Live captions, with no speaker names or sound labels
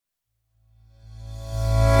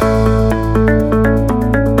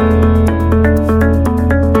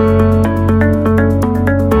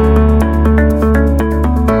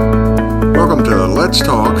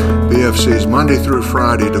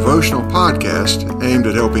devotional podcast aimed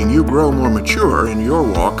at helping you grow more mature in your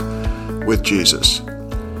walk with Jesus.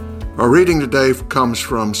 Our reading today comes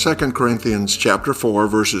from 2 Corinthians chapter 4,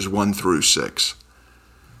 verses 1 through 6.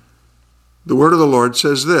 The word of the Lord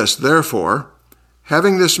says this, "Therefore,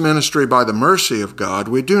 having this ministry by the mercy of God,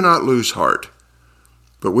 we do not lose heart,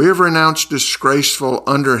 but we have renounced disgraceful,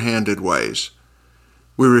 underhanded ways.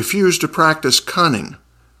 We refuse to practice cunning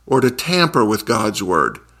or to tamper with God's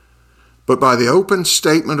word. But by the open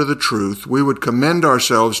statement of the truth, we would commend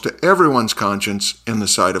ourselves to everyone's conscience in the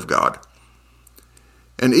sight of God.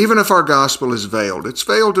 And even if our gospel is veiled, it's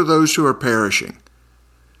veiled to those who are perishing.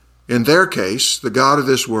 In their case, the God of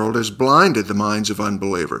this world has blinded the minds of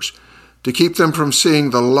unbelievers to keep them from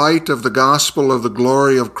seeing the light of the gospel of the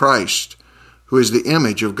glory of Christ, who is the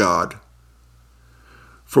image of God.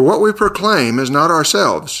 For what we proclaim is not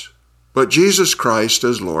ourselves, but Jesus Christ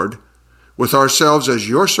as Lord, with ourselves as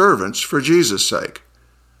your servants for Jesus' sake.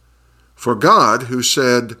 For God, who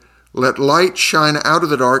said, 'Let light shine out of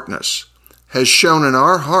the darkness,' has shone in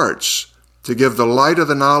our hearts to give the light of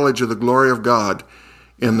the knowledge of the glory of God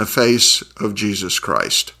in the face of Jesus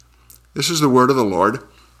Christ." This is the word of the Lord.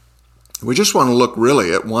 We just want to look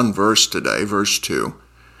really at one verse today, verse 2.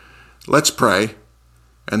 Let's pray,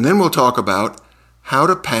 and then we'll talk about how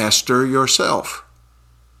to pastor yourself.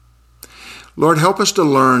 Lord, help us to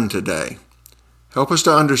learn today. Help us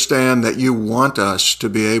to understand that you want us to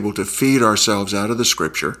be able to feed ourselves out of the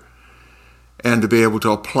Scripture and to be able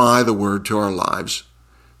to apply the Word to our lives.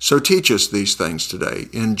 So teach us these things today.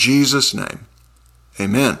 In Jesus' name,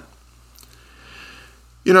 amen.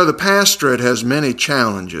 You know, the pastorate has many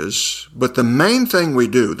challenges, but the main thing we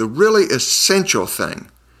do, the really essential thing,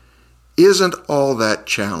 isn't all that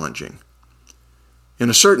challenging. In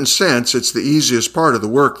a certain sense, it's the easiest part of the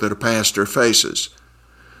work that a pastor faces.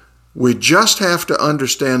 We just have to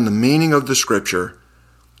understand the meaning of the Scripture,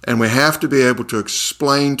 and we have to be able to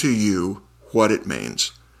explain to you what it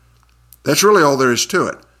means. That's really all there is to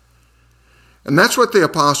it. And that's what the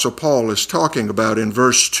Apostle Paul is talking about in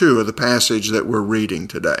verse 2 of the passage that we're reading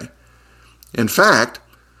today. In fact,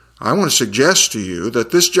 I want to suggest to you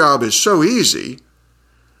that this job is so easy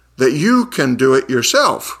that you can do it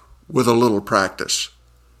yourself with a little practice.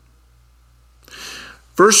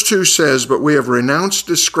 Verse 2 says, "But we have renounced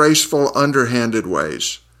disgraceful, underhanded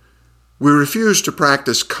ways. We refuse to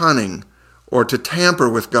practice cunning or to tamper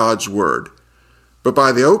with God's word. But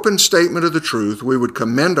by the open statement of the truth, we would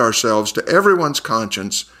commend ourselves to everyone's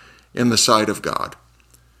conscience in the sight of God."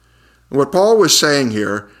 What Paul was saying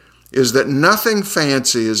here is that nothing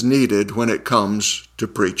fancy is needed when it comes to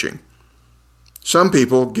preaching. Some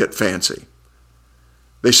people get fancy.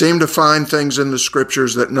 They seem to find things in the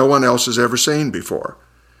Scriptures that no one else has ever seen before.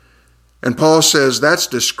 And Paul says that's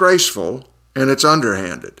disgraceful and it's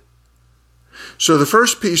underhanded. So the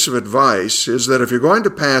first piece of advice is that if you're going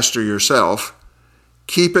to pastor yourself,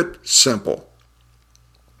 keep it simple.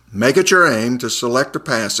 Make it your aim to select a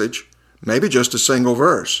passage, maybe just a single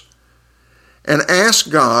verse, and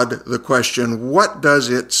ask God the question, what does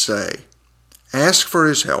it say? Ask for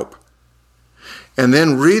His help. And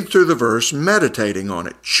then read through the verse, meditating on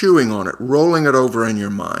it, chewing on it, rolling it over in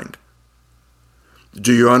your mind.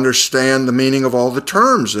 Do you understand the meaning of all the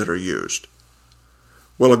terms that are used?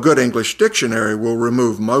 Well, a good English dictionary will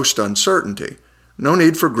remove most uncertainty. No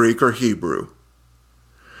need for Greek or Hebrew.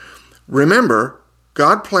 Remember,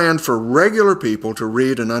 God planned for regular people to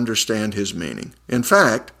read and understand His meaning. In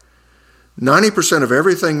fact, 90% of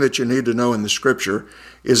everything that you need to know in the Scripture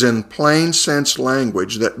is in plain sense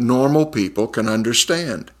language that normal people can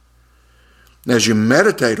understand. As you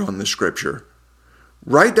meditate on the Scripture,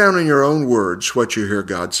 write down in your own words what you hear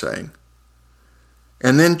God saying.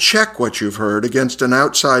 And then check what you've heard against an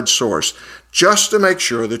outside source, just to make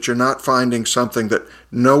sure that you're not finding something that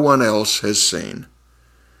no one else has seen.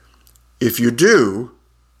 If you do,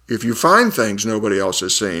 if you find things nobody else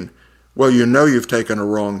has seen, well, you know you've taken a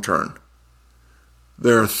wrong turn.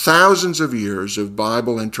 There are thousands of years of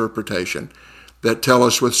Bible interpretation that tell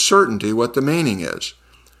us with certainty what the meaning is.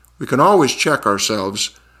 We can always check ourselves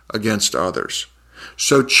against others.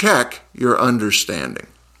 So check your understanding.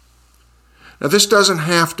 Now, this doesn't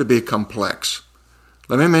have to be complex.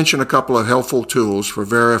 Let me mention a couple of helpful tools for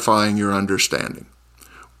verifying your understanding.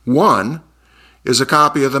 One is a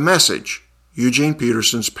copy of The Message, Eugene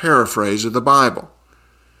Peterson's paraphrase of the Bible.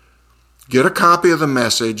 Get a copy of The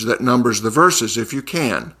Message that numbers the verses if you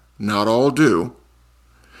can. Not all do.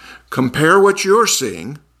 Compare what you're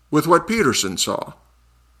seeing with what Peterson saw.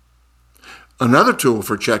 Another tool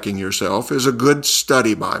for checking yourself is a good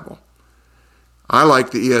study Bible. I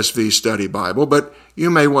like the ESV Study Bible, but you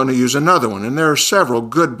may want to use another one, and there are several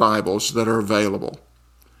good Bibles that are available.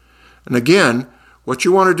 And again, what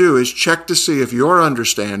you want to do is check to see if your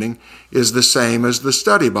understanding is the same as the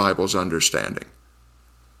study Bible's understanding.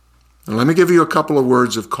 And let me give you a couple of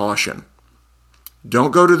words of caution.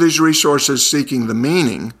 Don't go to these resources seeking the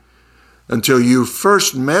meaning until you've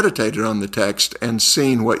first meditated on the text and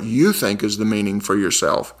seen what you think is the meaning for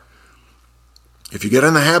yourself. If you get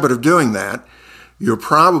in the habit of doing that, you're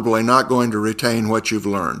probably not going to retain what you've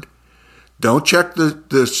learned. Don't check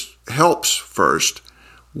the helps first.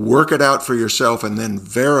 Work it out for yourself and then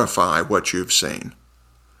verify what you've seen.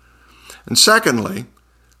 And secondly,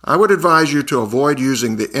 I would advise you to avoid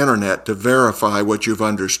using the internet to verify what you've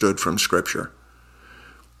understood from Scripture.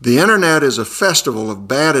 The internet is a festival of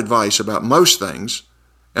bad advice about most things,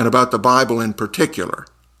 and about the Bible in particular.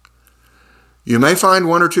 You may find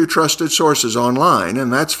one or two trusted sources online,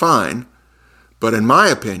 and that's fine, but in my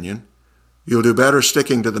opinion, you'll do better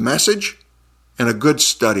sticking to the message and a good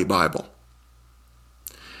study Bible.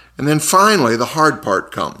 And then finally, the hard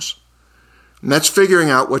part comes, and that's figuring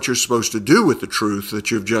out what you're supposed to do with the truth that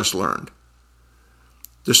you've just learned.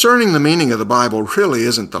 Discerning the meaning of the Bible really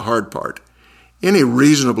isn't the hard part. Any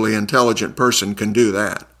reasonably intelligent person can do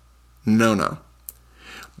that. No.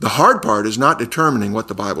 The hard part is not determining what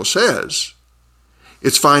the Bible says.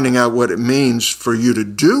 It's finding out what it means for you to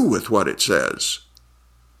do with what it says.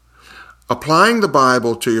 Applying the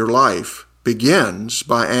Bible to your life begins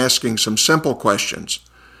by asking some simple questions,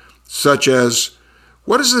 such as,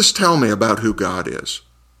 what does this tell me about who God is?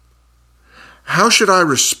 How should I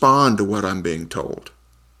respond to what I'm being told?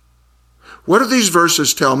 What do these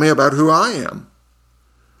verses tell me about who I am?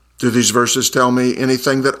 Do these verses tell me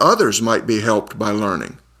anything that others might be helped by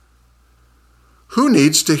learning? Who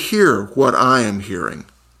needs to hear what I am hearing?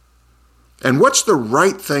 And what's the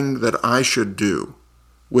right thing that I should do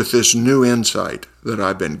with this new insight that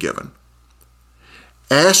I've been given?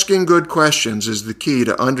 Asking good questions is the key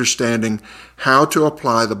to understanding how to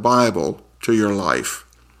apply the Bible to your life.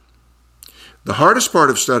 The hardest part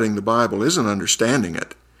of studying the Bible isn't understanding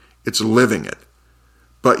it, it's living it.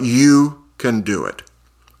 But you can do it.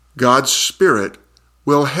 God's Spirit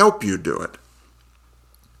will help you do it.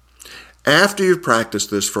 After you've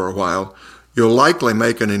practiced this for a while, you'll likely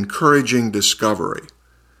make an encouraging discovery.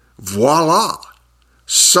 Voila!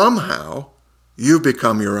 Somehow, you've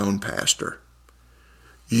become your own pastor.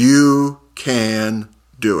 You can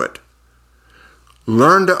do it.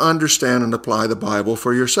 Learn to understand and apply the Bible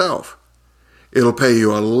for yourself. It'll pay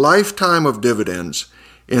you a lifetime of dividends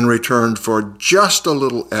in return for just a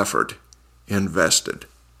little effort invested.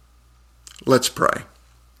 Let's pray.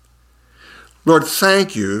 Lord,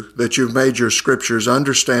 thank you that you've made your scriptures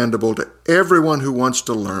understandable to everyone who wants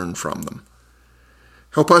to learn from them.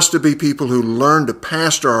 Help us to be people who learn to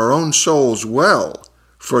pastor our own souls well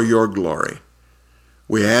for your glory.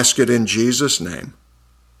 We ask it in Jesus' name.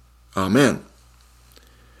 Amen.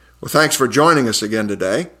 Well, thanks for joining us again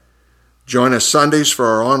today. Join us Sundays for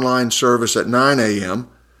our online service at 9 a.m.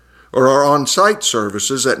 or our on-site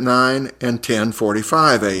services at 9 and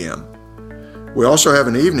 10:45 a.m. We also have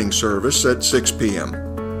an evening service at 6 p.m.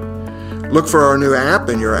 Look for our new app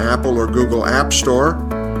in your Apple or Google App Store.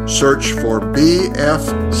 Search for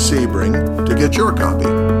BF Sebring to get your copy.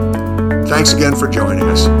 Thanks again for joining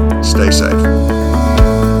us. Stay safe.